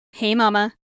Hey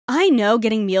mama, I know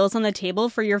getting meals on the table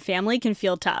for your family can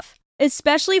feel tough,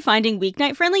 especially finding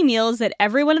weeknight-friendly meals that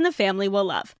everyone in the family will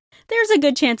love. There's a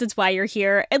good chance it's why you're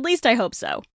here, at least I hope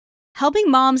so.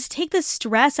 Helping moms take the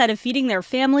stress out of feeding their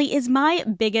family is my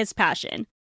biggest passion.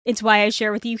 It's why I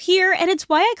share with you here, and it's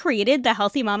why I created the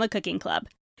Healthy Mama Cooking Club.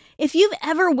 If you've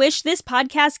ever wished this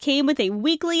podcast came with a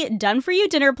weekly done-for-you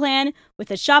dinner plan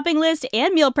with a shopping list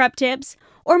and meal prep tips,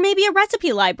 or maybe a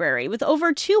recipe library with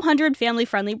over 200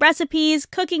 family-friendly recipes,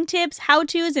 cooking tips,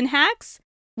 how-tos, and hacks,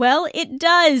 well, it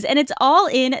does, and it's all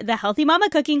in the Healthy Mama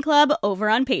Cooking Club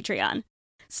over on Patreon.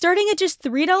 Starting at just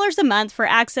 $3 a month for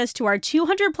access to our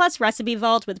 200-plus recipe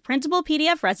vault with printable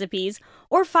PDF recipes,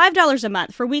 or $5 a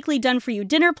month for weekly done-for-you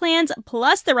dinner plans,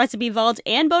 plus the recipe vault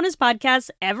and bonus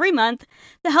podcasts every month,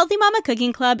 the Healthy Mama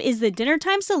Cooking Club is the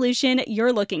dinnertime solution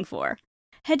you're looking for.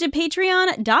 Head to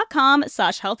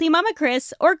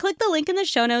patreon.com/healthymamachris or click the link in the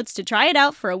show notes to try it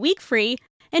out for a week free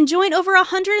and join over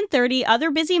 130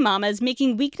 other busy mamas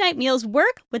making weeknight meals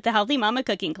work with the Healthy Mama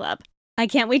Cooking Club. I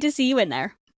can't wait to see you in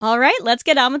there. All right, let's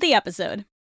get on with the episode.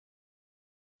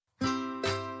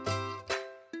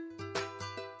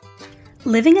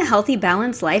 Living a healthy,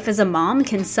 balanced life as a mom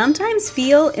can sometimes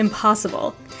feel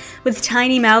impossible. With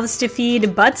tiny mouths to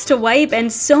feed, butts to wipe,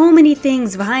 and so many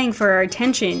things vying for our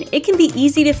attention, it can be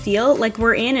easy to feel like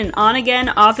we're in an on-again,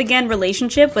 off-again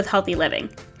relationship with healthy living.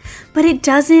 But it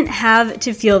doesn't have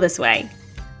to feel this way.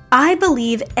 I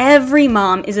believe every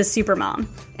mom is a supermom,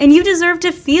 and you deserve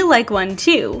to feel like one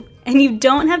too, and you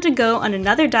don't have to go on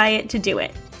another diet to do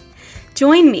it.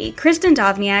 Join me, Kristen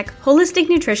Dovniak, holistic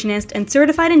nutritionist and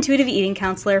certified intuitive eating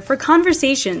counselor, for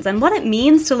conversations on what it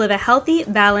means to live a healthy,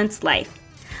 balanced life.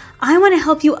 I want to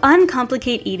help you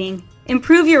uncomplicate eating,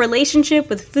 improve your relationship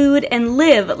with food, and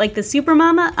live like the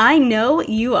supermama I know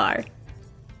you are.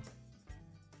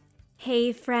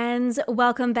 Hey friends,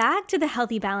 welcome back to the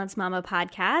Healthy Balanced Mama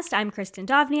podcast. I'm Kristen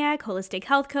Dovniak, holistic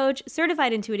health coach,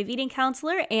 certified intuitive eating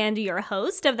counselor, and your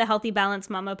host of the Healthy Balanced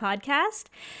Mama podcast.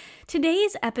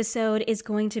 Today's episode is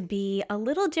going to be a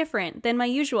little different than my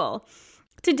usual.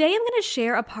 Today, I'm going to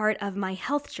share a part of my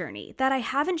health journey that I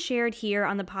haven't shared here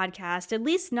on the podcast, at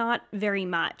least not very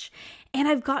much. And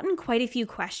I've gotten quite a few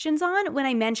questions on when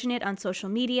I mention it on social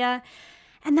media,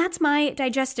 and that's my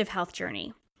digestive health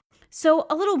journey. So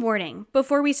a little warning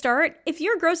before we start: if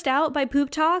you're grossed out by poop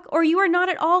talk or you are not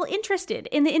at all interested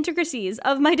in the intricacies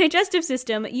of my digestive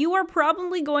system, you are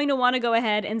probably going to want to go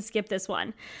ahead and skip this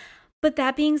one. But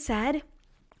that being said,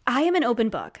 I am an open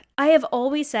book. I have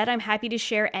always said I'm happy to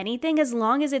share anything as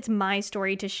long as it's my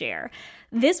story to share.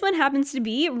 This one happens to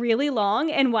be really long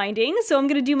and winding, so I'm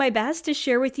going to do my best to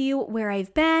share with you where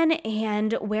I've been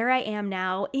and where I am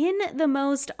now in the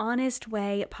most honest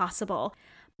way possible.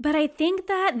 But I think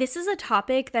that this is a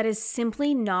topic that is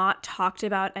simply not talked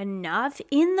about enough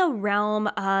in the realm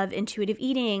of intuitive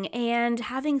eating and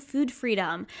having food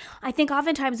freedom. I think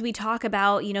oftentimes we talk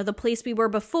about, the place we were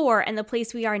before and the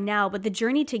place we are now, but the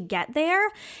journey to get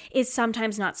there is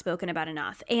sometimes not spoken about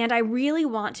enough. And I really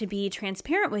want to be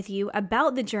transparent with you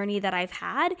about the journey that I've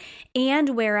had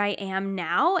and where I am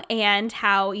now and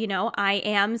how, I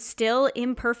am still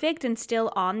imperfect and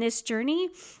still on this journey,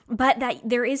 but that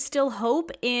there is still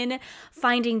hope in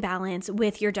finding balance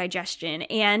with your digestion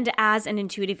and as an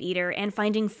intuitive eater and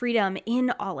finding freedom in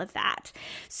all of that.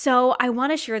 So I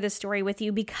want to share this story with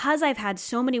you because I've had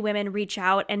so many women reach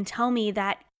out and tell me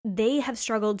that they have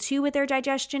struggled too with their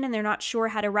digestion and they're not sure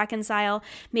how to reconcile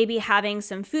maybe having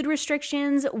some food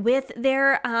restrictions with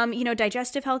their,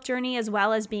 digestive health journey, as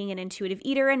well as being an intuitive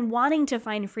eater and wanting to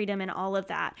find freedom in all of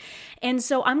that. And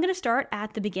so I'm going to start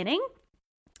at the beginning,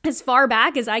 as far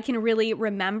back as I can really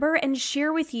remember, and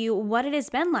share with you what it has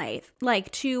been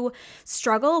like to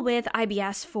struggle with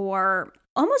IBS for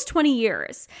almost 20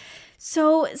 years.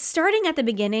 So starting at the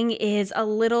beginning is a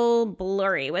little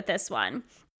blurry with this one.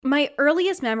 My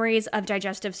earliest memories of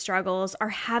digestive struggles are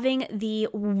having the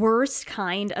worst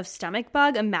kind of stomach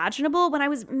bug imaginable when I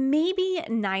was maybe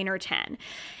 9 or 10.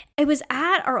 It was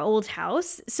at our old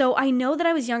house, so I know that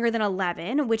I was younger than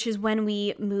 11, which is when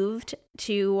we moved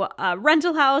to a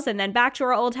rental house and then back to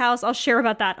our old house. I'll share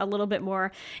about that a little bit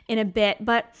more in a bit,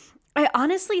 but I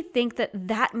honestly think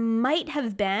that might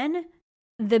have been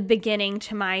the beginning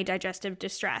to my digestive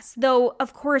distress, though,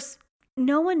 of course,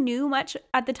 no one knew much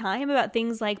at the time about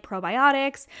things like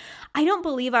probiotics. I don't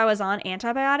believe I was on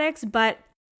antibiotics, but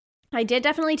I did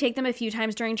definitely take them a few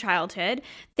times during childhood.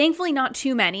 Thankfully, not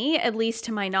too many, at least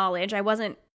to my knowledge. I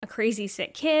wasn't a crazy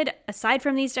sick kid, aside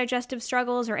from these digestive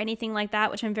struggles or anything like that,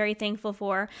 which I'm very thankful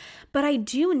for. But I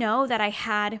do know that I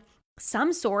had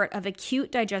some sort of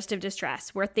acute digestive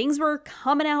distress where things were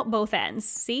coming out both ends.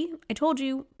 See, I told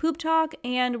you, poop talk,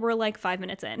 and we're like 5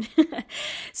 minutes in.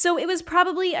 So it was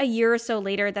probably a year or so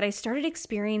later that I started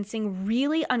experiencing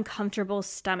really uncomfortable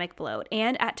stomach bloat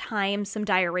and at times some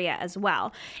diarrhea as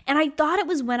well. And I thought it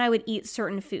was when I would eat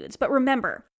certain foods. But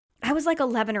remember, I was like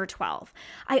 11 or 12.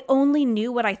 I only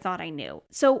knew what I thought I knew.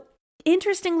 So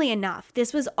interestingly enough,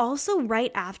 this was also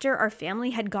right after our family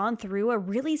had gone through a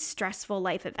really stressful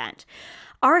life event.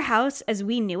 Our house, as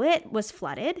we knew it, was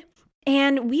flooded,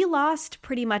 and we lost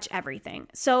pretty much everything.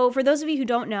 So for those of you who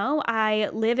don't know, I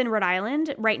live in Rhode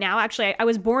Island right now. Actually, I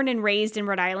was born and raised in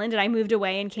Rhode Island, and I moved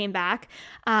away and came back.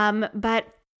 But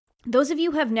those of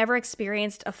you who have never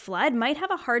experienced a flood might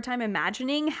have a hard time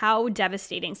imagining how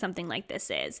devastating something like this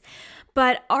is.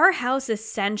 But our house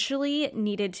essentially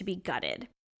needed to be gutted.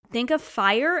 Think of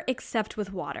fire except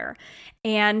with water.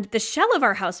 And the shell of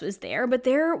our house was there, but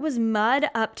there was mud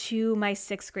up to my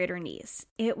 6th grader knees.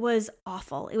 It was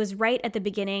awful. It was right at the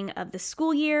beginning of the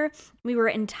school year. We were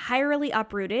entirely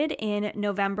uprooted in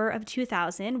November of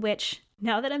 2000, which,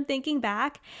 now that I'm thinking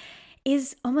back,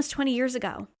 is almost 20 years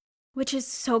ago, which is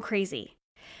so crazy.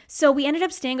 So we ended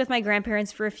up staying with my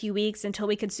grandparents for a few weeks until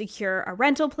we could secure a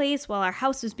rental place while our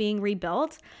house was being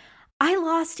rebuilt. I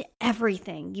lost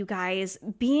everything, you guys.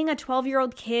 Being a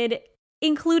 12-year-old kid,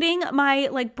 including my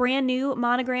brand new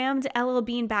monogrammed LL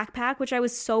Bean backpack, which I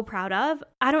was so proud of.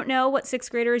 I don't know what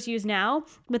 6th graders use now,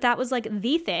 but that was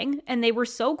the thing, and they were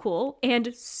so cool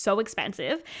and so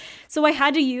expensive. So I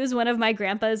had to use one of my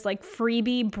grandpa's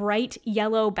freebie bright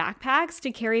yellow backpacks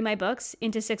to carry my books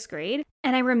into 6th grade.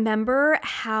 And I remember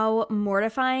how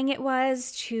mortifying it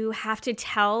was to have to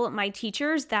tell my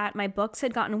teachers that my books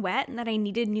had gotten wet and that I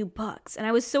needed new books. And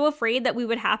I was so afraid that we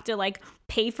would have to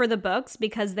pay for the books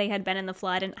because they had been in the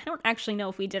flood. And I don't actually know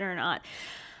if we did or not.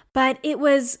 But it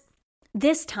was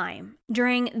this time,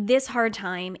 during this hard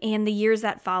time and the years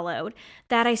that followed,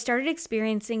 that I started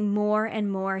experiencing more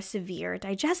and more severe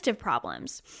digestive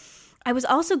problems. I was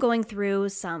also going through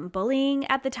some bullying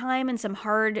at the time and some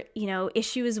hard,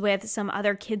 issues with some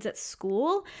other kids at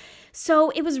school. So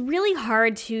it was really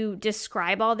hard to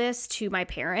describe all this to my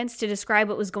parents, to describe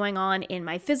what was going on in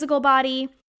my physical body,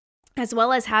 as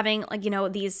well as having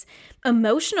these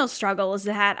emotional struggles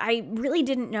that I really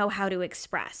didn't know how to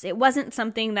express. It wasn't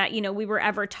something that, we were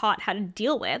ever taught how to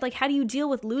deal with. How do you deal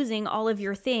with losing all of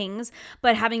your things,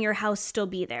 but having your house still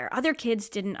be there? Other kids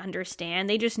didn't understand.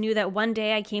 They just knew that one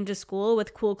day I came to school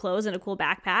with cool clothes and a cool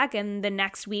backpack, and the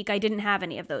next week I didn't have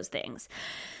any of those things.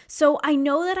 So I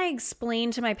know that I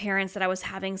explained to my parents that I was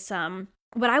having some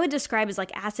what I would describe as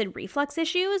acid reflux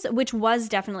issues, which was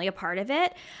definitely a part of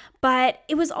it, but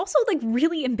it was also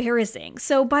really embarrassing.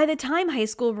 So by the time high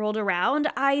school rolled around,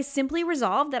 I simply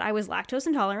resolved that I was lactose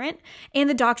intolerant, and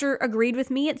the doctor agreed with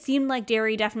me. It seemed like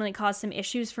dairy definitely caused some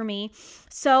issues for me.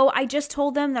 So I just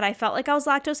told them that I felt like I was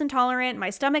lactose intolerant,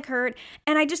 my stomach hurt,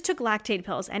 and I just took Lactaid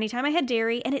pills anytime I had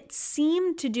dairy, and it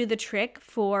seemed to do the trick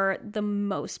for the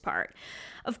most part.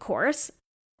 Of course,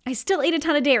 I still ate a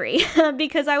ton of dairy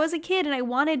because I was a kid and I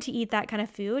wanted to eat that kind of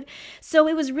food. So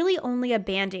it was really only a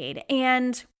Band-Aid.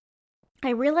 And I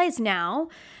realize now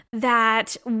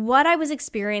that what I was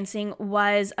experiencing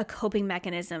was a coping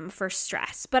mechanism for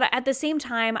stress. But at the same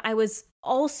time, I was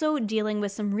also dealing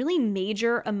with some really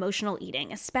major emotional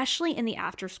eating, especially in the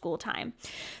after school time.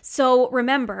 So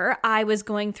remember, I was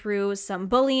going through some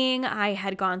bullying. I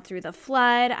had gone through the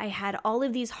flood. I had all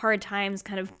of these hard times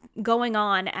kind of going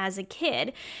on as a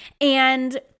kid.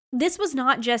 And this was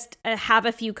not just a have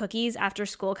a few cookies after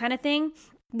school kind of thing.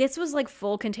 This was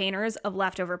full containers of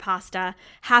leftover pasta,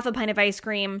 half a pint of ice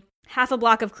cream, half a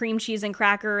block of cream cheese and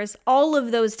crackers, all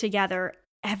of those together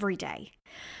every day.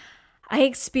 I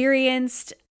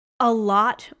experienced a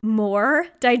lot more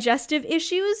digestive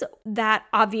issues that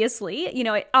obviously,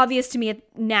 obvious to me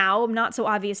now, not so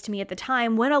obvious to me at the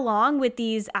time, went along with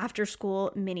these after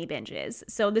school mini binges.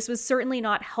 So this was certainly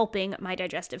not helping my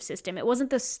digestive system. It wasn't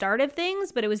the start of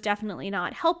things, but it was definitely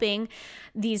not helping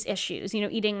these issues,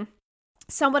 eating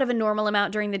somewhat of a normal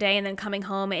amount during the day and then coming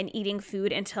home and eating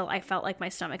food until I felt like my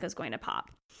stomach was going to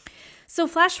pop. So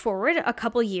flash forward a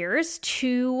couple years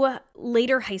to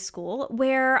later high school,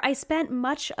 where I spent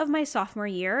much of my sophomore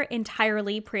year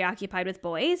entirely preoccupied with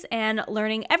boys and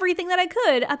learning everything that I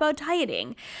could about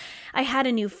dieting. I had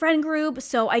a new friend group,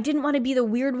 so I didn't want to be the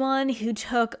weird one who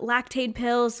took Lactaid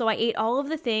pills, so I ate all of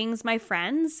the things my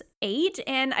friends ate,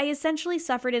 and I essentially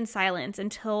suffered in silence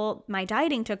until my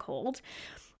dieting took hold.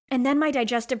 And then my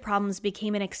digestive problems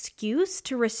became an excuse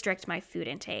to restrict my food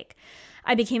intake.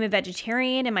 I became a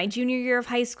vegetarian in my junior year of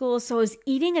high school, so I was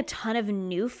eating a ton of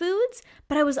new foods,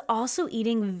 but I was also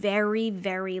eating very,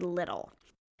 very little.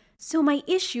 So my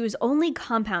issues only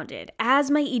compounded as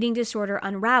my eating disorder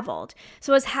unraveled.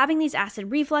 So I was having these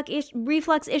acid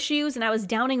reflux issues, and I was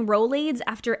downing Rolaids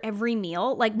after every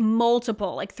meal, like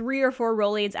multiple, like 3 or 4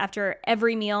 Rolaids after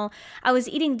every meal. I was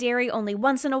eating dairy only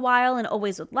once in a while and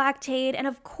always with lactate. And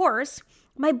of course,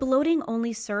 my bloating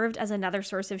only served as another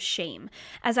source of shame.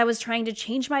 As I was trying to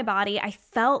change my body, I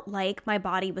felt like my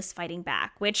body was fighting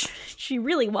back, which she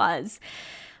really was.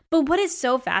 But what is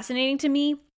so fascinating to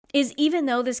me is even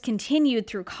though this continued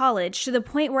through college to the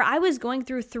point where I was going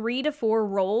through 3 to 4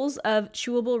 rolls of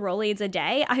chewable Rolaids a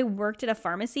day, I worked at a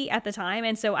pharmacy at the time,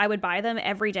 and so I would buy them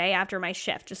every day after my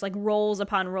shift, just like rolls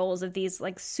upon rolls of these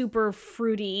like super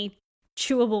fruity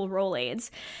chewable Rolaids.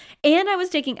 And I was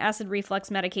taking acid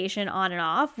reflux medication on and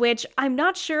off, which I'm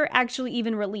not sure actually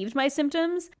even relieved my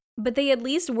symptoms, but they at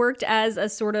least worked as a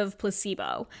sort of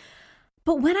placebo.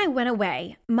 But when I went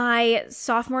away my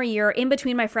sophomore year, in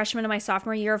between my freshman and my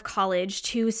sophomore year of college,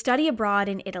 to study abroad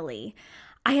in Italy,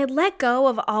 I had let go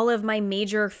of all of my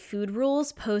major food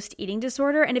rules post-eating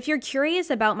disorder. And if you're curious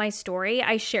about my story,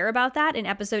 I share about that in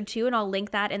episode 2, and I'll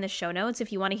link that in the show notes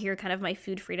if you want to hear kind of my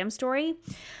food freedom story.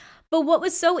 But what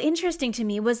was so interesting to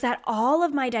me was that all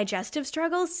of my digestive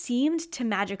struggles seemed to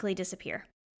magically disappear.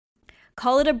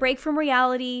 Call it a break from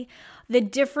reality, the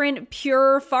different,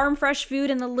 pure, farm-fresh food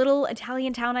in the little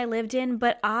Italian town I lived in,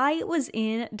 but I was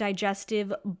in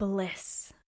digestive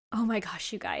bliss. Oh my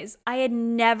gosh, you guys. I had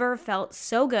never felt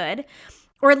so good,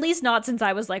 or at least not since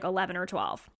I was like 11 or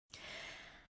 12.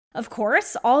 Of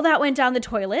course, all that went down the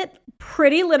toilet,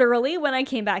 pretty literally, when I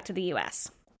came back to the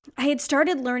US. I had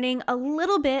started learning a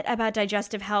little bit about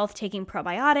digestive health, taking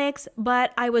probiotics,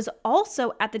 but I was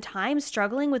also at the time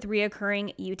struggling with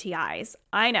reoccurring UTIs.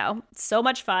 I know, so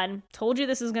much fun. Told you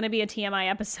this was going to be a TMI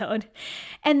episode.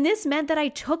 And this meant that I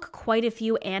took quite a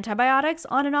few antibiotics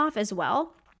on and off as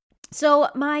well. So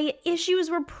my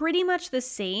issues were pretty much the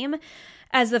same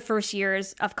as the first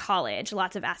years of college.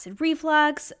 Lots of acid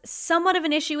reflux, somewhat of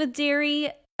an issue with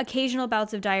dairy, occasional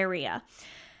bouts of diarrhea.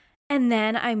 And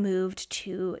then I moved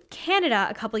to Canada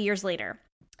a couple years later.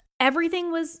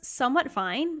 Everything was somewhat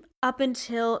fine up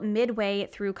until midway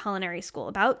through culinary school,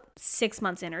 about 6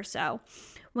 months in or so,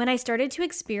 when I started to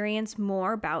experience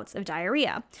more bouts of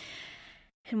diarrhea.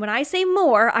 And when I say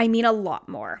more, I mean a lot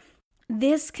more.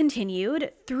 This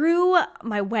continued through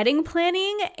my wedding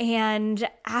planning and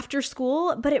after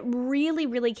school, but it really,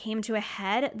 really came to a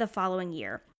head the following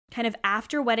year. Kind of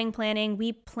after wedding planning,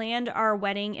 we planned our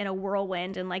wedding in a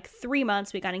whirlwind in like 3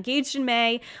 months. We got engaged in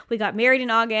May, we got married in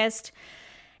August,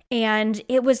 and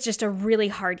it was just a really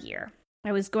hard year.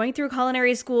 I was going through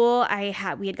culinary school,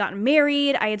 we had gotten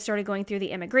married, I had started going through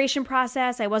the immigration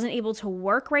process. I wasn't able to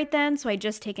work right then, so I'd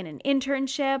just taken an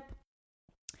internship.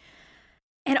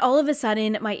 And all of a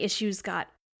sudden, my issues got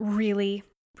really,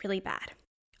 really bad.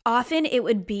 Often it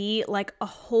would be like a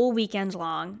whole weekend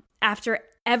long. After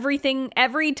every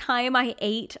time I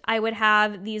ate, I would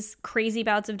have these crazy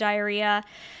bouts of diarrhea.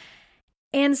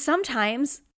 And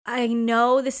sometimes, I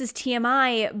know this is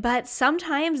TMI, but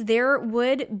sometimes there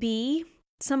would be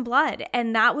some blood.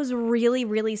 And that was really,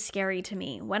 really scary to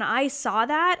me. When I saw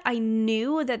that, I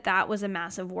knew that that was a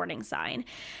massive warning sign.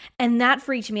 And that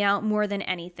freaked me out more than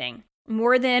anything.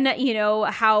 More than,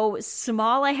 how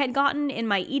small I had gotten in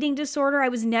my eating disorder. I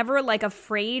was never like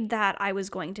afraid that I was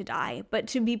going to die. But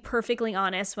to be perfectly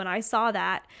honest, when I saw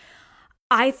that,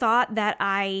 I thought that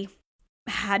I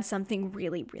had something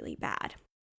really, really bad.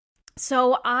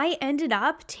 So I ended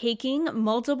up taking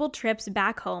multiple trips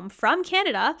back home from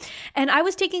Canada, and I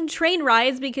was taking train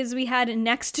rides because we had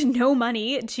next to no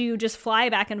money to just fly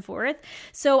back and forth.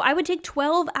 So I would take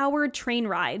 12-hour train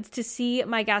rides to see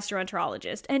my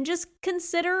gastroenterologist, and just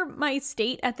consider my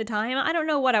state at the time. I don't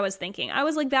know what I was thinking. I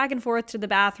was like back and forth to the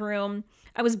bathroom.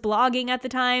 I was blogging at the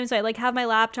time, so I'd like have my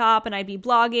laptop and I'd be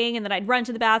blogging, and then I'd run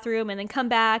to the bathroom and then come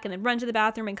back and then run to the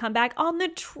bathroom and come back on the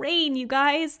train, you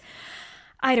guys.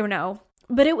 I don't know,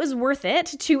 but it was worth it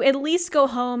to at least go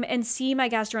home and see my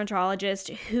gastroenterologist,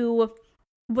 who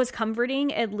was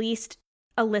comforting, at least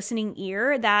a listening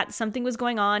ear, that something was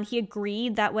going on. He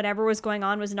agreed that whatever was going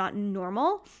on was not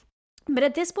normal. But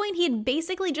at this point, he had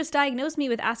basically just diagnosed me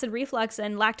with acid reflux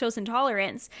and lactose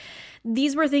intolerance.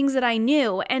 These were things that I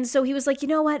knew. And so he was like, you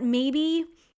know what, maybe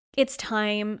it's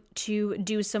time to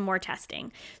do some more testing.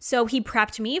 So he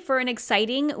prepped me for an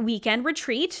exciting weekend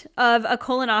retreat of a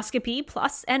colonoscopy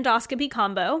plus endoscopy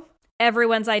combo.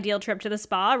 Everyone's ideal trip to the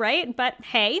spa, right? But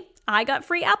hey, I got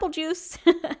free apple juice.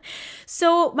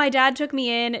 So my dad took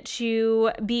me in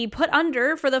to be put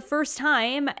under for the first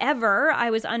time ever. I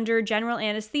was under general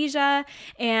anesthesia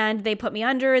and they put me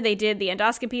under. They did the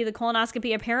endoscopy, the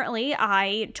colonoscopy. Apparently,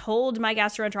 I told my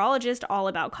gastroenterologist all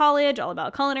about college, all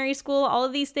about culinary school, all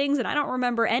of these things, and I don't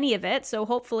remember any of it. So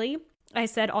hopefully I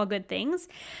said all good things.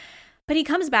 But he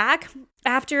comes back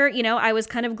after, I was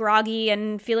kind of groggy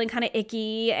and feeling kind of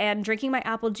icky and drinking my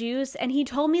apple juice. And he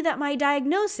told me that my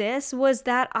diagnosis was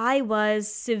that I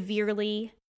was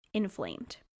severely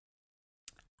inflamed.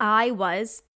 I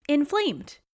was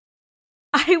inflamed.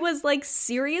 I was like,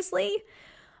 seriously?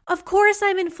 Of course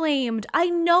I'm inflamed. I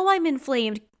know I'm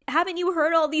inflamed. Haven't you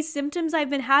heard all these symptoms I've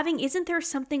been having? Isn't there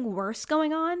something worse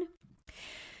going on?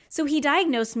 So he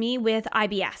diagnosed me with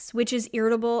IBS, which is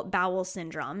irritable bowel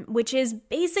syndrome, which is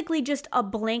basically just a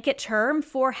blanket term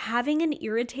for having an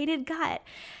irritated gut.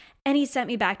 And he sent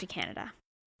me back to Canada.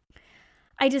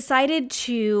 I decided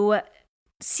to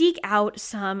seek out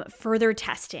some further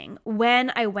testing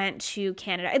when I went to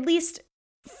Canada, at least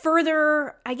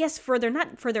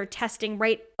not further testing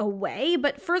right away,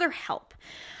 but further help.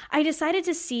 I decided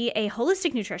to see a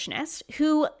holistic nutritionist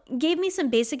who gave me some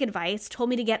basic advice, told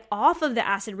me to get off of the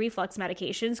acid reflux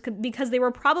medications because they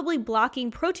were probably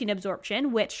blocking protein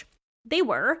absorption, which they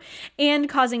were, and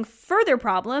causing further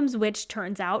problems, which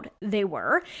turns out they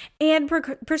were, and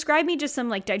prescribed me just some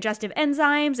like digestive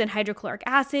enzymes and hydrochloric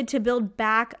acid to build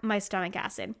back my stomach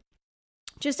acid.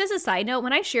 Just as a side note,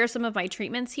 when I share some of my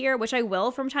treatments here, which I will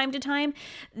from time to time,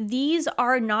 these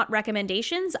are not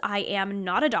recommendations. I am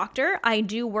not a doctor. I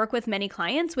do work with many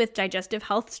clients with digestive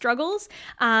health struggles,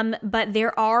 but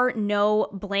there are no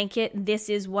blanket, this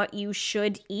is what you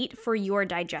should eat for your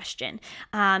digestion.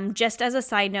 Just as a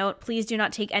side note, please do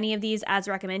not take any of these as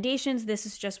recommendations. This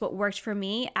is just what worked for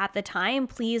me at the time.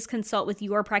 Please consult with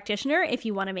your practitioner if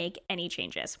you want to make any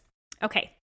changes.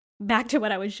 Okay, back to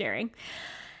what I was sharing.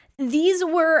 This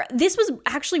was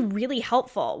actually really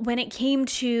helpful when it came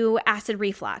to acid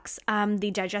reflux.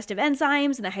 The digestive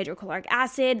enzymes and the hydrochloric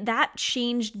acid, that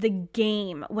changed the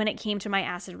game when it came to my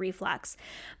acid reflux.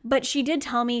 But she did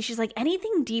tell me, she's like,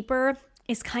 anything deeper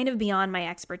is kind of beyond my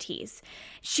expertise.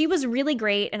 She was really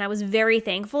great and I was very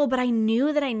thankful, but I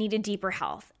knew that I needed deeper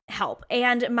help.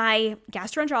 And my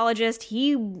gastroenterologist,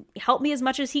 he helped me as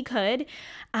much as he could.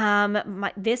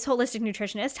 This holistic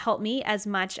nutritionist helped me as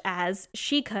much as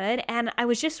she could. And I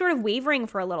was just sort of wavering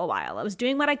for a little while. I was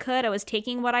doing what I could. I was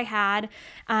taking what I had.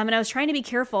 And I was trying to be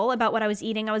careful about what I was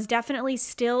eating. I was definitely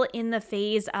still in the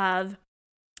phase of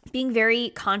being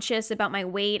very conscious about my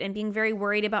weight and being very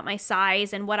worried about my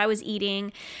size and what I was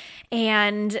eating.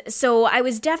 And so I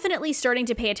was definitely starting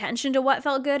to pay attention to what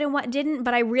felt good and what didn't,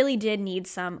 but I really did need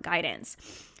some guidance.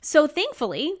 So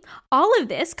thankfully, all of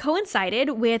this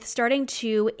coincided with starting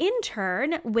to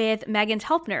intern with Megan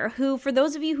Telpner, who, for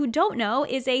those of you who don't know,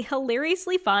 is a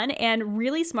hilariously fun and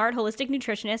really smart holistic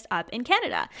nutritionist up in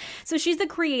Canada. So she's the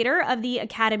creator of the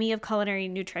Academy of Culinary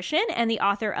Nutrition and the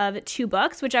author of 2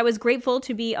 books, which I was grateful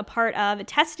to be a part of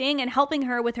testing and helping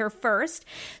her with her first.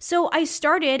 So I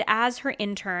started as her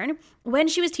intern when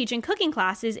she was teaching cooking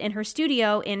classes in her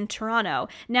studio in Toronto.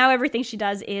 Now everything she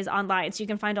does is online, so you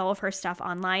can find all of her stuff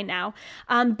online now.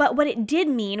 But what it did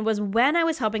mean was when I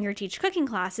was helping her teach cooking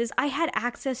classes, I had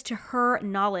access to her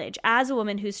knowledge as a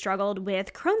woman who struggled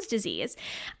with Crohn's disease.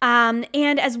 And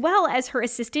as well as her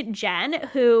assistant, Jen,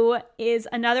 who is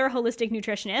another holistic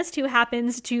nutritionist who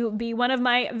happens to be one of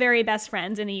my very best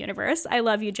friends in the universe. I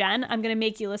love you, Jen. I'm going to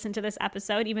make you listen to this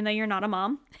episode, even though you're not a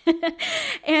mom.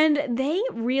 And they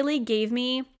really gave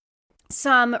me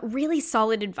some really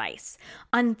solid advice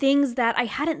on things that I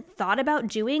hadn't thought about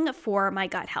doing for my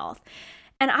gut health.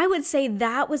 And I would say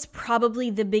that was probably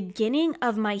the beginning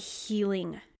of my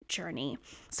healing journey.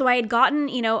 So I had gotten,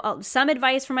 some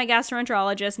advice from my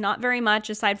gastroenterologist, not very much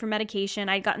aside from medication.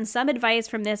 I'd gotten some advice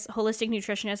from this holistic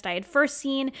nutritionist I had first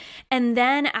seen. And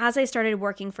then as I started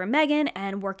working for Megan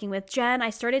and working with Jen, I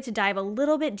started to dive a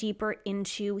little bit deeper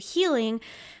into healing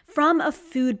from a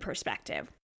food perspective.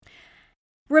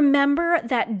 Remember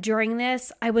that during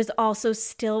this, I was also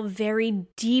still very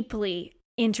deeply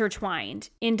intertwined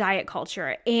in diet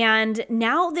culture and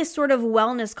now this sort of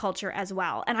wellness culture as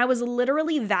well. And I was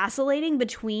literally vacillating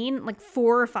between like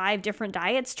 4 or 5 different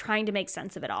diets trying to make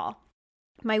sense of it all.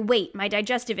 My weight, my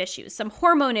digestive issues, some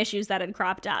hormone issues that had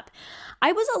cropped up.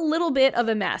 I was a little bit of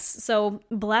a mess. So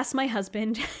bless my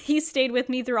husband. He stayed with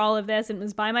me through all of this and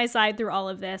was by my side through all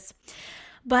of this.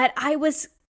 But I was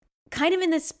kind of in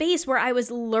this space where I was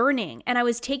learning and I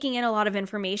was taking in a lot of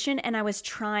information and I was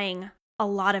trying a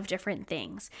lot of different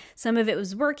things. Some of it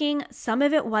was working, some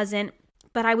of it wasn't,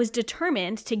 but I was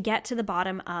determined to get to the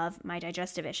bottom of my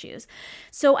digestive issues.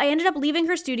 So I ended up leaving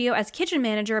her studio as kitchen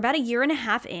manager about a year and a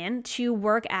half in to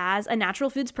work as a natural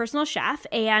foods personal chef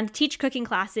and teach cooking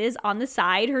classes on the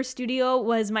side. Her studio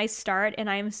was my start, and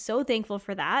I am so thankful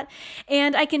for that.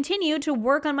 And I continued to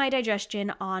work on my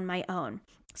digestion on my own.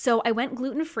 So I went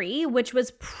gluten-free, which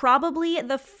was probably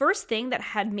the first thing that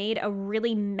had made a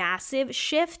really massive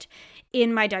shift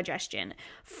in my digestion.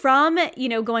 From,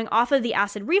 going off of the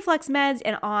acid reflux meds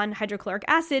and on hydrochloric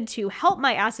acid to help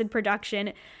my acid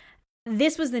production,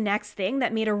 this was the next thing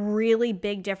that made a really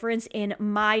big difference in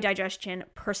my digestion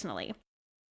personally.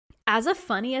 As a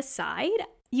funny aside,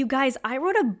 you guys, I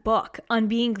wrote a book on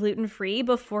being gluten-free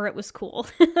before it was cool.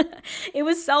 It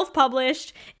was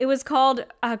self-published. It was called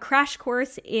Crash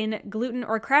Course in Gluten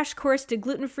or Crash Course to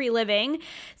Gluten-Free Living.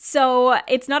 So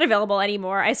it's not available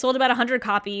anymore. I sold about 100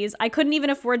 copies. I couldn't even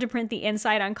afford to print the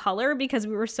inside on color because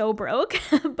we were so broke,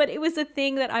 but it was a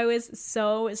thing that I was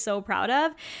so proud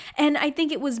of. And I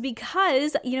think it was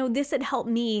because, this had helped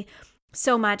me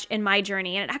so much in my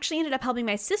journey. And it actually ended up helping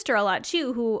my sister a lot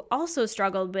too, who also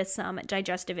struggled with some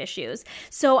digestive issues.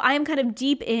 So I am kind of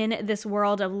deep in this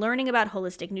world of learning about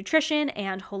holistic nutrition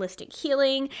and holistic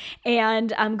healing,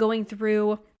 and going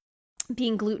through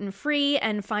being gluten-free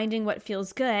and finding what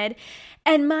feels good.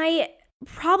 And my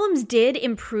problems did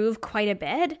improve quite a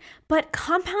bit, but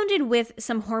compounded with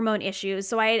some hormone issues.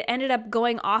 So I ended up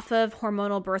going off of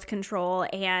hormonal birth control,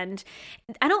 and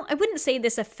I wouldn't say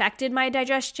this affected my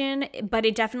digestion, but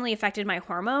it definitely affected my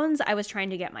hormones. I was trying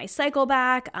to get my cycle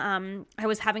back. I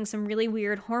was having some really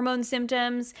weird hormone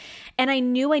symptoms, and I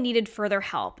knew I needed further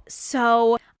help.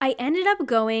 So I ended up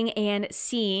going and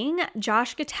seeing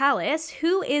Josh Gatalis,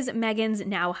 who is Megan's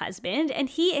now husband, and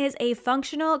he is a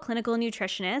functional clinical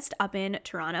nutritionist up in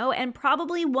Toronto and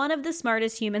probably one of the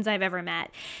smartest humans I've ever met.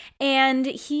 And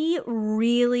he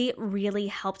really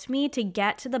helped me to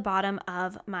get to the bottom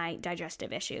of my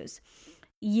digestive issues.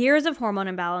 Years of hormone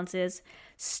imbalances,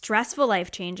 stressful life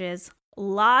changes,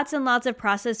 lots and lots of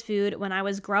processed food when I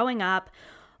was growing up,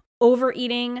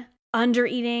 overeating,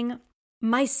 undereating.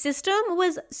 My system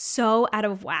was so out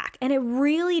of whack, and it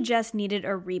really just needed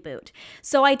a reboot.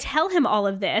 So I tell him all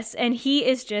of this, and he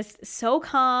is just so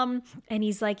calm, and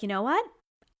he's like, you know what?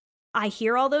 I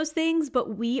hear all those things,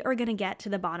 but we are going to get to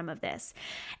the bottom of this.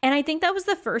 And I think that was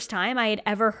the first time I had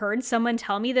ever heard someone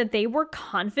tell me that they were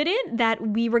confident that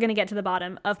we were going to get to the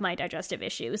bottom of my digestive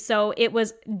issues. So it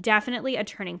was definitely a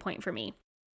turning point for me.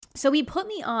 So he put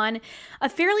me on a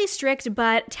fairly strict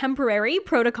but temporary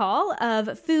protocol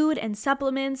of food and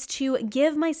supplements to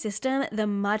give my system the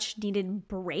much needed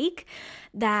break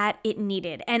that it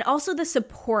needed, and also the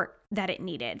support that it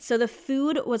needed. So the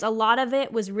food was, a lot of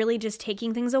it was really just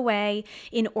taking things away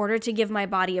in order to give my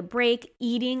body a break,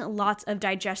 eating lots of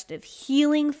digestive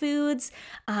healing foods,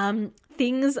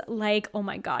 things like, oh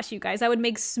my gosh, you guys, I would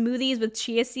make smoothies with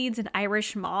chia seeds and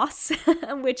Irish moss,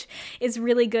 which is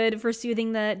really good for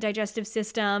soothing the digestive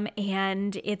system,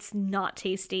 and it's not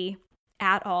tasty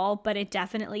at all, but it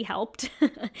definitely helped.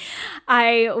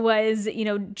 I was,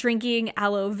 drinking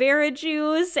aloe vera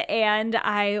juice, and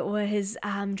I was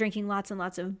drinking lots and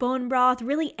lots of bone broth,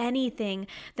 really anything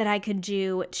that I could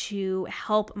do to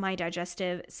help my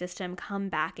digestive system come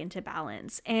back into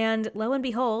balance. And lo and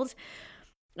behold,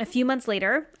 a few months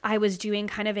later, I was doing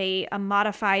kind of a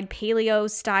modified paleo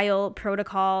style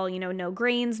protocol, no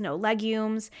grains, no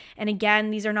legumes. And again,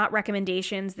 these are not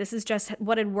recommendations. This is just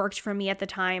what had worked for me at the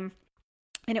time.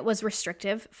 And it was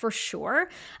restrictive for sure,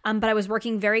 but I was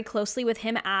working very closely with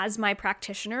him as my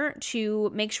practitioner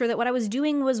to make sure that what I was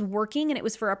doing was working and it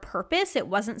was for a purpose. It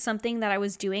wasn't something that I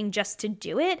was doing just to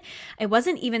do it. It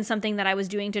wasn't even something that I was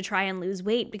doing to try and lose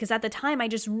weight, because at the time I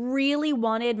just really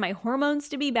wanted my hormones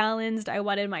to be balanced. I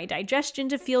wanted my digestion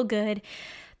to feel good.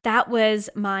 That was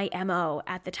my MO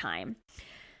at the time.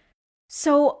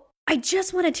 So I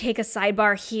just want to take a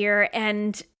sidebar here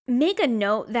and make a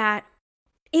note that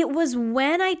it was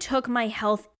when I took my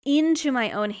health into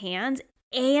my own hands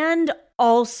and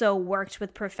also worked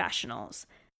with professionals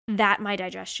that my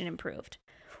digestion improved.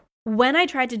 When I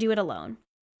tried to do it alone,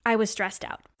 I was stressed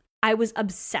out. I was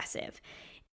obsessive.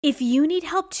 If you need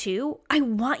help too, I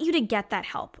want you to get that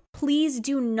help. Please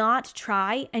do not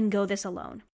try and go this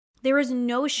alone. There is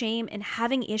no shame in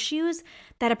having issues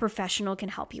that a professional can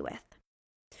help you with.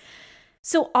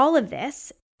 So all of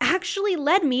this actually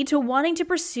led me to wanting to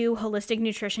pursue holistic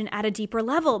nutrition at a deeper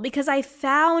level, because I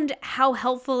found how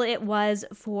helpful it was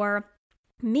for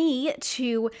me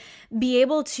to be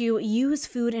able to use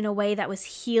food in a way that was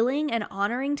healing and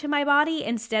honoring to my body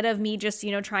instead of me just,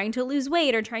 trying to lose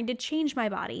weight or trying to change my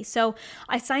body. So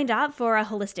I signed up for a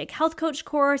holistic health coach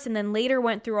course and then later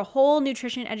went through a whole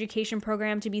nutrition education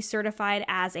program to be certified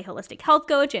as a holistic health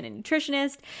coach and a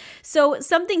nutritionist. So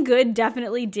something good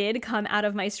definitely did come out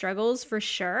of my struggles for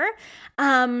sure.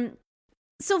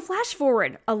 So flash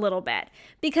forward a little bit,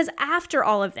 because after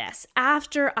all of this,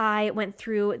 after I went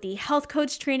through the health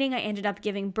coach training, I ended up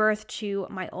giving birth to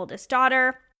my oldest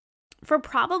daughter. For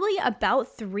probably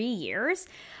about 3 years,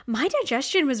 my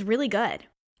digestion was really good.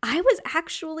 I was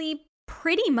actually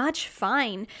pretty much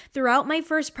fine throughout my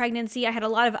first pregnancy. I had a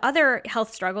lot of other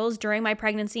health struggles during my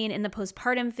pregnancy and in the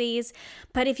postpartum phase.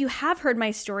 But if you have heard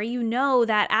my story, you know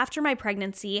that after my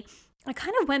pregnancy, I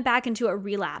kind of went back into a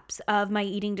relapse of my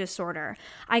eating disorder.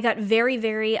 I got very,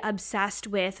 very obsessed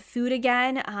with food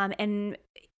again. And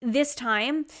this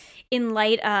time, in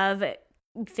light of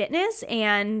fitness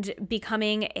and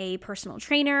becoming a personal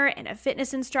trainer and a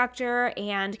fitness instructor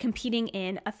and competing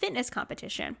in a fitness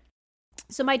competition.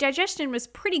 So my digestion was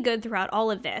pretty good throughout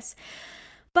all of this.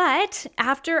 But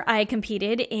after I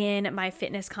competed in my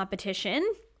fitness competition,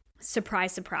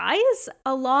 surprise, surprise,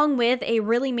 along with a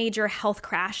really major health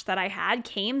crash that I had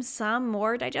came some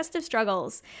more digestive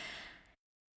struggles.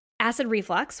 Acid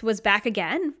reflux was back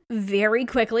again very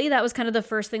quickly. That was kind of the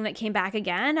first thing that came back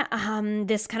again.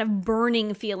 This kind of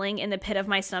burning feeling in the pit of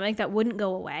my stomach that wouldn't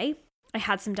go away. I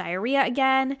had some diarrhea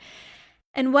again.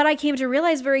 And what I came to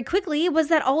realize very quickly was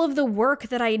that all of the work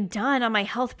that I had done on my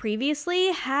health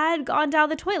previously had gone down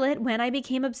the toilet when I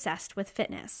became obsessed with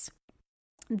fitness.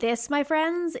 This, my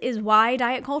friends, is why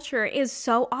diet culture is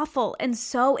so awful and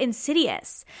so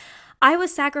insidious. I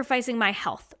was sacrificing my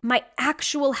health, my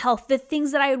actual health, the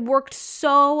things that I had worked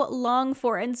so long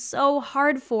for and so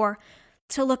hard for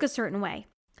to look a certain way,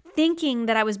 thinking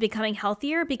that I was becoming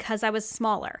healthier because I was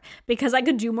smaller, because I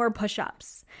could do more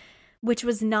push-ups, which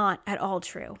was not at all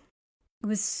true. It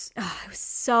was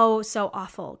so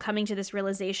awful coming to this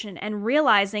realization and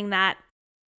realizing that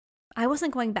I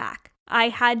wasn't going back. I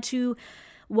had to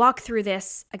walk through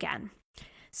this again.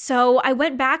 So I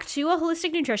went back to a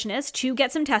holistic nutritionist to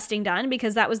get some testing done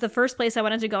because that was the first place I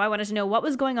wanted to go. I wanted to know what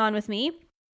was going on with me.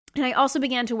 And I also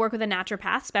began to work with a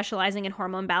naturopath specializing in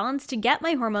hormone balance to get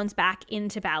my hormones back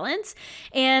into balance.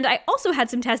 And I also had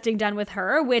some testing done with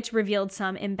her, which revealed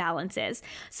some imbalances.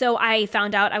 So I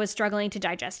found out I was struggling to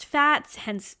digest fats,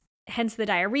 hence the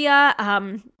diarrhea,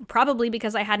 probably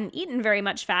because I hadn't eaten very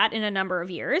much fat in a number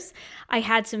of years. I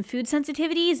had some food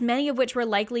sensitivities, many of which were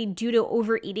likely due to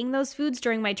overeating those foods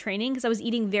during my training because I was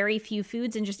eating very few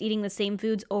foods and just eating the same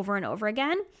foods over and over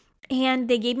again. And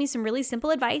they gave me some really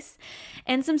simple advice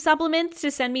and some supplements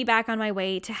to send me back on my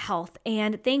way to health.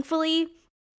 And thankfully,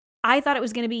 I thought it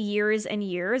was going to be years and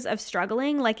years of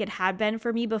struggling like it had been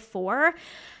for me before.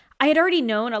 I had already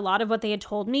known a lot of what they had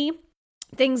told me.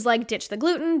 Things like ditch the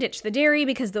gluten, ditch the dairy,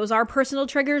 because those are personal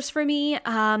triggers for me.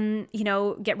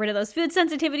 Get rid of those food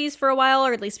sensitivities for a while,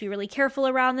 or at least be really careful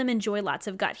around them. Enjoy lots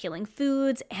of gut healing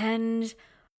foods and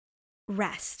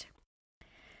rest.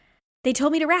 They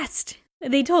told me to rest.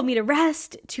 They told me to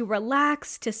rest, to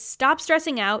relax, to stop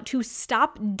stressing out, to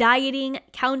stop dieting,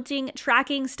 counting,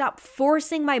 tracking, stop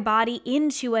forcing my body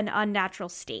into an unnatural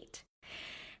state.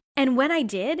 And when I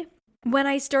did, when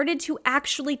I started to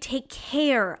actually take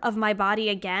care of my body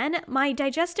again, my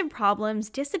digestive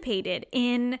problems dissipated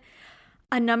in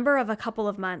a couple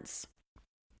of months.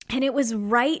 And it was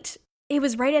right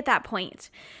at that point.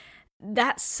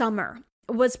 That summer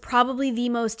was probably the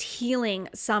most healing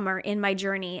summer in my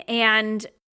journey. And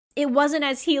it wasn't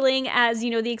as healing as,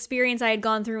 the experience I had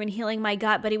gone through in healing my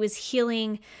gut, but it was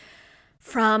healing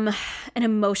from an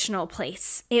emotional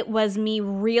place. It was me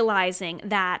realizing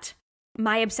that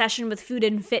my obsession with food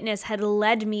and fitness had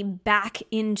led me back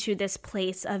into this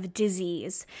place of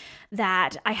disease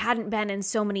that I hadn't been in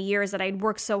so many years, that I'd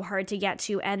worked so hard to get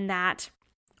to, and that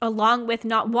along with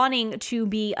not wanting to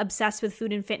be obsessed with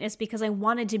food and fitness because I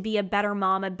wanted to be a better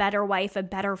mom, a better wife, a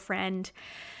better friend,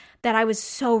 that I was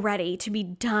so ready to be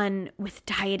done with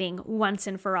dieting once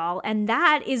and for all. And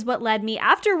that is what led me,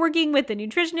 after working with the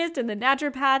nutritionist and the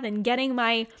naturopath and getting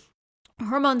my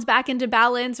hormones back into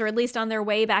balance, or at least on their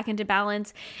way back into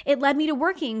balance, it led me to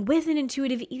working with an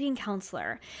intuitive eating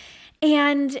counselor.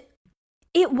 And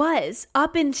it was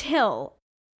up until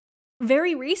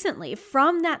very recently,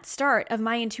 from that start of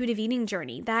my intuitive eating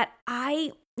journey, that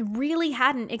I really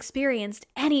hadn't experienced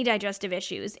any digestive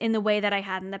issues in the way that I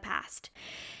had in the past.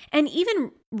 And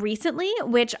even recently,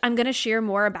 which I'm going to share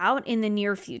more about in the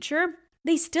near future,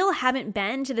 they still haven't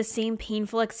been to the same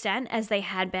painful extent as they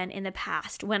had been in the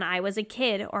past when I was a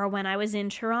kid or when I was in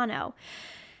Toronto.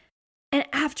 And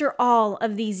after all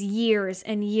of these years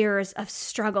and years of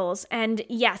struggles, and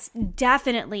yes,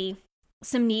 definitely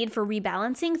some need for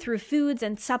rebalancing through foods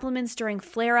and supplements during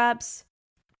flare-ups,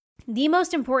 the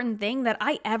most important thing that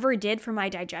I ever did for my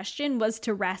digestion was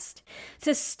to rest,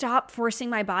 to stop forcing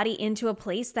my body into a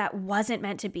place that wasn't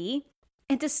meant to be,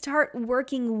 and to start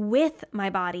working with my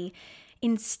body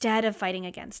instead of fighting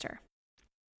against her.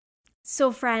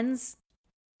 So friends,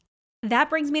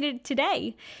 that brings me to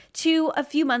today, to a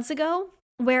few months ago,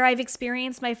 where I've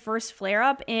experienced my first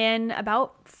flare-up in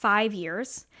about 5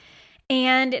 years.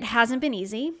 And it hasn't been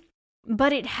easy,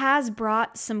 but it has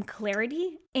brought some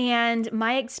clarity. And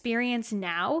my experience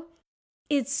now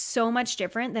is so much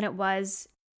different than it was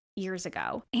years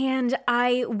ago. And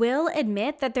I will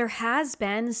admit that there has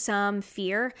been some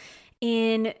fear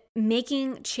in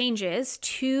making changes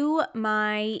to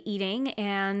my eating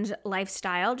and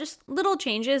lifestyle, just little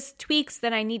changes, tweaks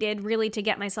that I needed really to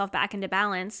get myself back into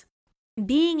balance,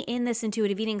 being in this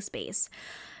intuitive eating space.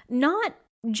 Not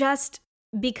just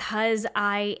because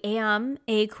I am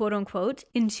a quote unquote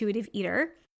intuitive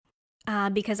eater,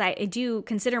 because I do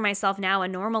consider myself now a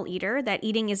normal eater, that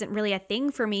eating isn't really a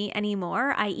thing for me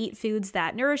anymore. I eat foods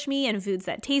that nourish me and foods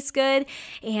that taste good.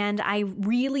 And I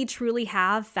really, truly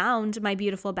have found my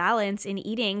beautiful balance in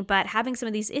eating. But having some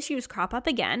of these issues crop up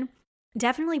again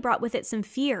definitely brought with it some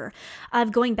fear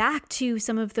of going back to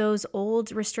some of those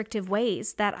old restrictive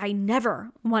ways that I never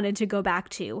wanted to go back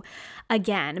to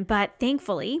again. But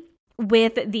thankfully,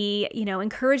 with the,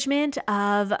 encouragement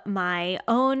of my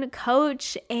own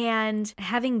coach and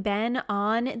having been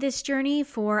on this journey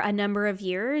for a number of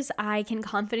years, I can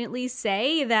confidently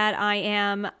say that I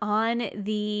am on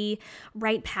the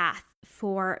right path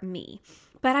for me.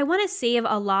 But I want to save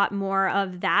a lot more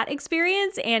of that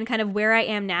experience and kind of where I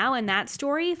am now in that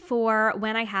story for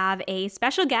when I have a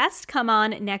special guest come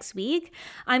on next week.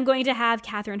 I'm going to have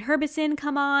Catherine Herbison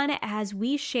come on as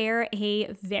we share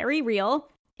a very real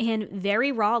and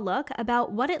very raw look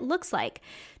about what it looks like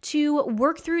to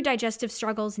work through digestive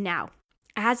struggles now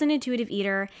as an intuitive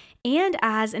eater and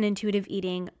as an intuitive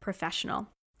eating professional.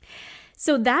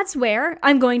 So that's where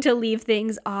I'm going to leave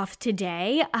things off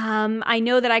today. I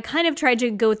know that I kind of tried to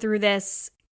go through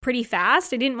this pretty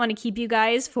fast. I didn't want to keep you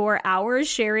guys for hours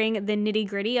sharing the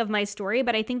nitty-gritty of my story,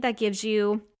 but I think that gives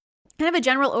you kind of a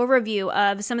general overview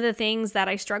of some of the things that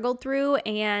I struggled through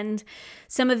and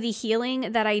some of the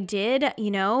healing that I did,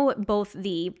 both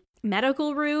the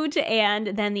medical route and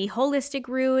then the holistic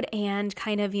route, and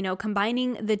kind of,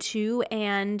 combining the two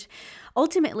and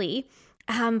ultimately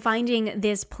finding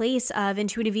this place of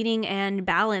intuitive eating and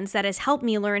balance that has helped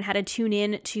me learn how to tune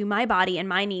in to my body and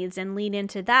my needs and lean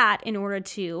into that in order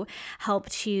to help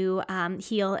to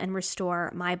heal and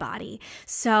restore my body.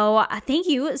 So thank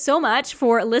you so much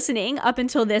for listening up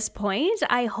until this point.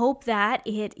 I hope that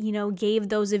it, gave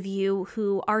those of you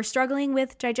who are struggling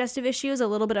with digestive issues a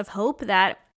little bit of hope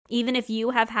that even if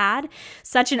you have had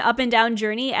such an up and down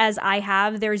journey as I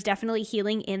have, there's definitely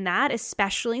healing in that,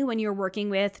 especially when you're working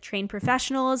with trained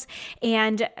professionals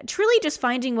and truly just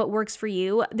finding what works for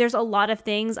you. There's a lot of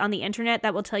things on the internet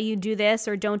that will tell you do this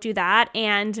or don't do that.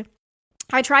 And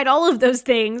I tried all of those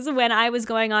things when I was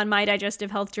going on my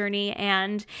digestive health journey,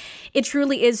 and it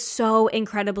truly is so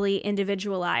incredibly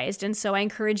individualized. And so I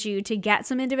encourage you to get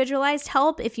some individualized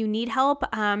help if you need help.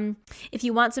 If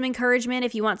you want some encouragement,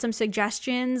 if you want some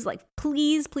suggestions,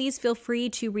 please feel free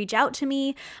to reach out to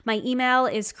me. My email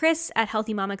is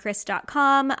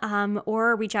chris@healthymamachris.com,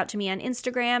 or reach out to me on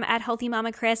Instagram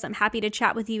 @healthymamachris. I'm happy to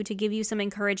chat with you to give you some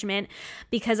encouragement,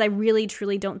 because I really,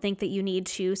 truly don't think that you need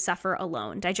to suffer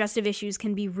alone. Digestive issues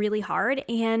can be really hard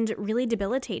and really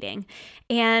debilitating.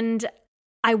 And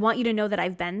I want you to know that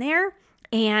I've been there,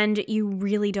 and you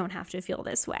really don't have to feel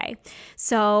this way.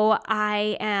 So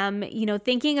I am,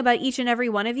 thinking about each and every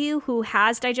one of you who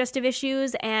has digestive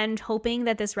issues and hoping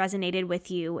that this resonated with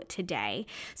you today.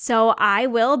 So I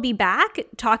will be back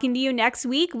talking to you next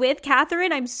week with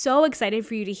Catherine. I'm so excited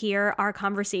for you to hear our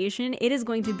conversation. It is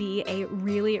going to be a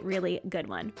really, really good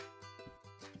one.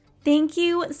 Thank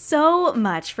you so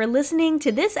much for listening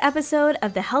to this episode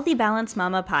of the Healthy Balance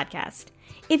Mama podcast.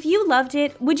 If you loved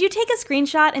it, would you take a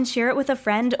screenshot and share it with a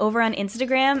friend over on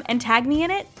Instagram and tag me in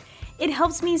it? It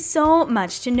helps me so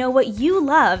much to know what you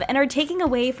love and are taking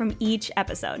away from each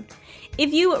episode.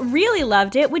 If you really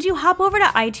loved it, would you hop over to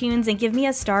iTunes and give me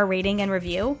a star rating and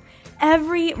review?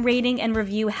 Every rating and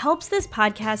review helps this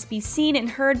podcast be seen and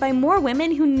heard by more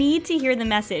women who need to hear the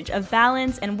message of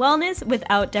balance and wellness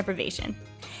without deprivation.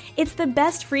 It's the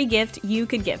best free gift you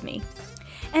could give me.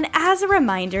 And as a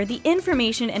reminder, the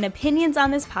information and opinions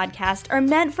on this podcast are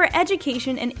meant for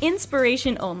education and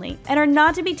inspiration only and are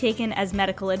not to be taken as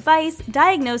medical advice,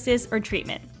 diagnosis, or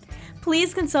treatment.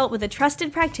 Please consult with a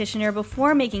trusted practitioner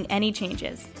before making any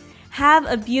changes. Have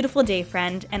a beautiful day,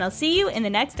 friend, and I'll see you in the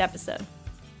next episode.